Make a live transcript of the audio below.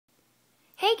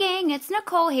morning, it's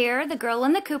Nicole here, the girl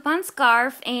in the coupon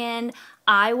scarf, and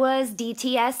I was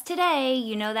DTS today.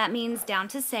 You know that means down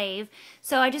to save.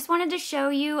 So I just wanted to show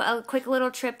you a quick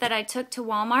little trip that I took to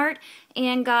Walmart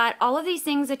and got all of these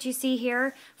things that you see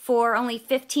here for only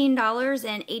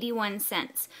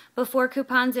 $15.81. Before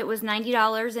coupons it was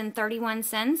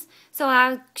 $90.31. So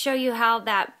I'll show you how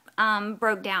that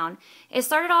broke down. It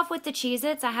started off with the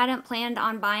Cheez-Its. I hadn't planned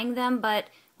on buying them, but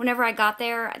whenever I got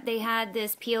there, they had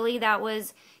this peely that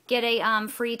was get a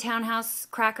free Townhouse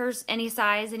crackers, any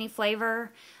size, any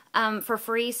flavor, for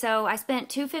free. So I spent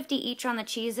 $2.50 each on the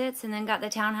Cheez-Its and then got the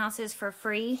Townhouses for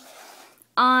free.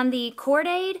 On the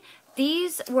Cord-Aid,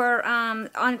 these were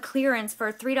on clearance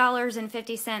for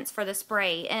 $3.50 for the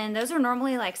spray, and those are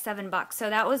normally like $7, so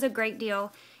that was a great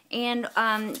deal. And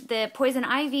the Poison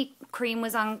Ivy cream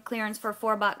was on clearance for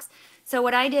 $4. So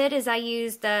what I did is I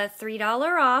used the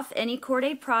 $3 off any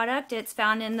Cord-Aid product. It's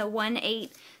found in the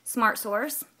 1/8 Smart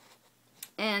Source.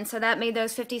 And so that made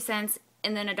those 50 cents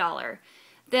and then $1.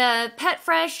 The Pet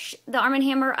Fresh, the Arm &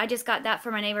 Hammer, I just got that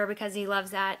for my neighbor because he loves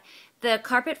that. The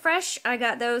Carpet Fresh, I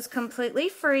got those completely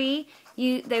free.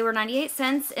 They were 98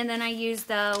 cents, and then I used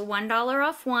the $1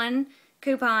 off one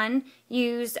coupon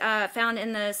found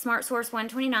in the Smart Source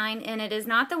 129, and it is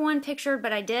not the one pictured,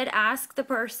 but I did ask the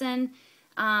person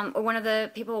or one of the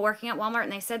people working at Walmart,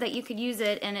 and they said that you could use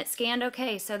it, and it scanned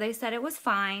okay, so they said it was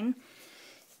fine.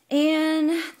 And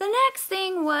the next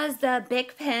thing was the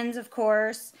Bic pens, of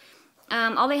course.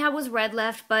 All they had was red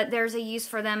left, but there's a use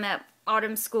for them at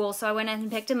Autumn School, so I went and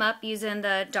picked them up using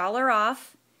the $1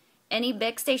 off any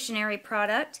Bic stationery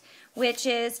product, which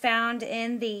is found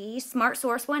in the Smart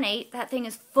Source 1/8. That thing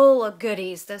is full of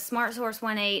goodies, the Smart Source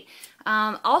 1/8.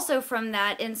 Also from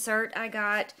that insert, I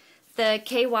got the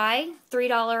KY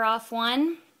 $3 off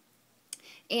one,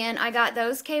 and I got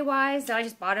those KYs. I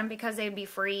just bought them because they'd be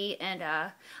free, and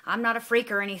I'm not a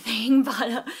freak or anything,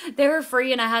 but they were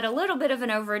free, and I had a little bit of an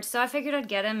overage, so I figured I'd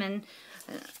get them, and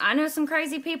I know some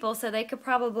crazy people, so they could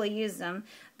probably use them.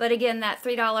 But again, that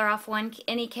 $3 off one,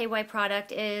 any KY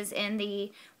product is in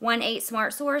the 1/8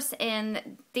 Smart Source,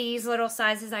 and these little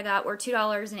sizes I got were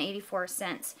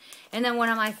 $2.84. And then one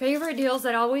of my favorite deals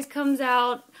that always comes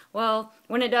out, well,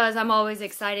 when it does, I'm always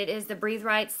excited, is the Breathe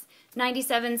Rights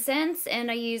 97 cents,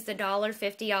 and I used the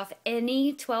 $1.50 off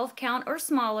any 12 count or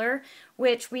smaller,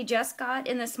 which we just got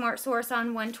in the Smart Source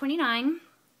on 129.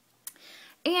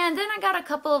 And then I got a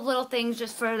couple of little things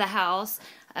just for the house,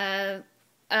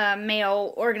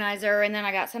 mail organizer, and then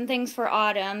I got some things for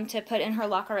Autumn to put in her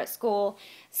locker at school.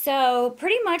 So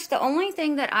pretty much the only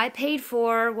thing that I paid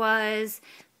for was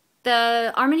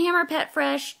the Arm & Hammer Pet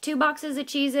Fresh, 2 boxes of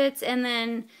Cheez-Its, and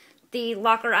then the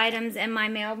locker items in my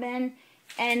mail bin.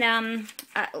 And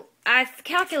I've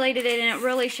calculated it, and it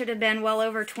really should have been well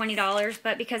over $20,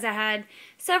 but because I had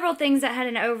several things that had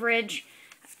an overage,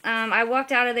 I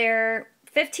walked out of there.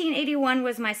 $15.81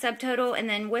 was my subtotal, and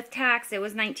then with tax it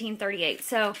was $19.38.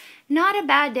 So not a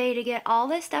bad day to get all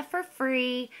this stuff for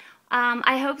free.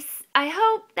 I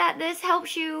hope that this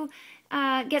helps you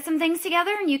get some things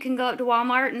together, and you can go up to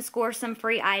Walmart and score some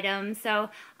free items. So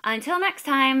until next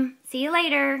time, see you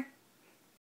later.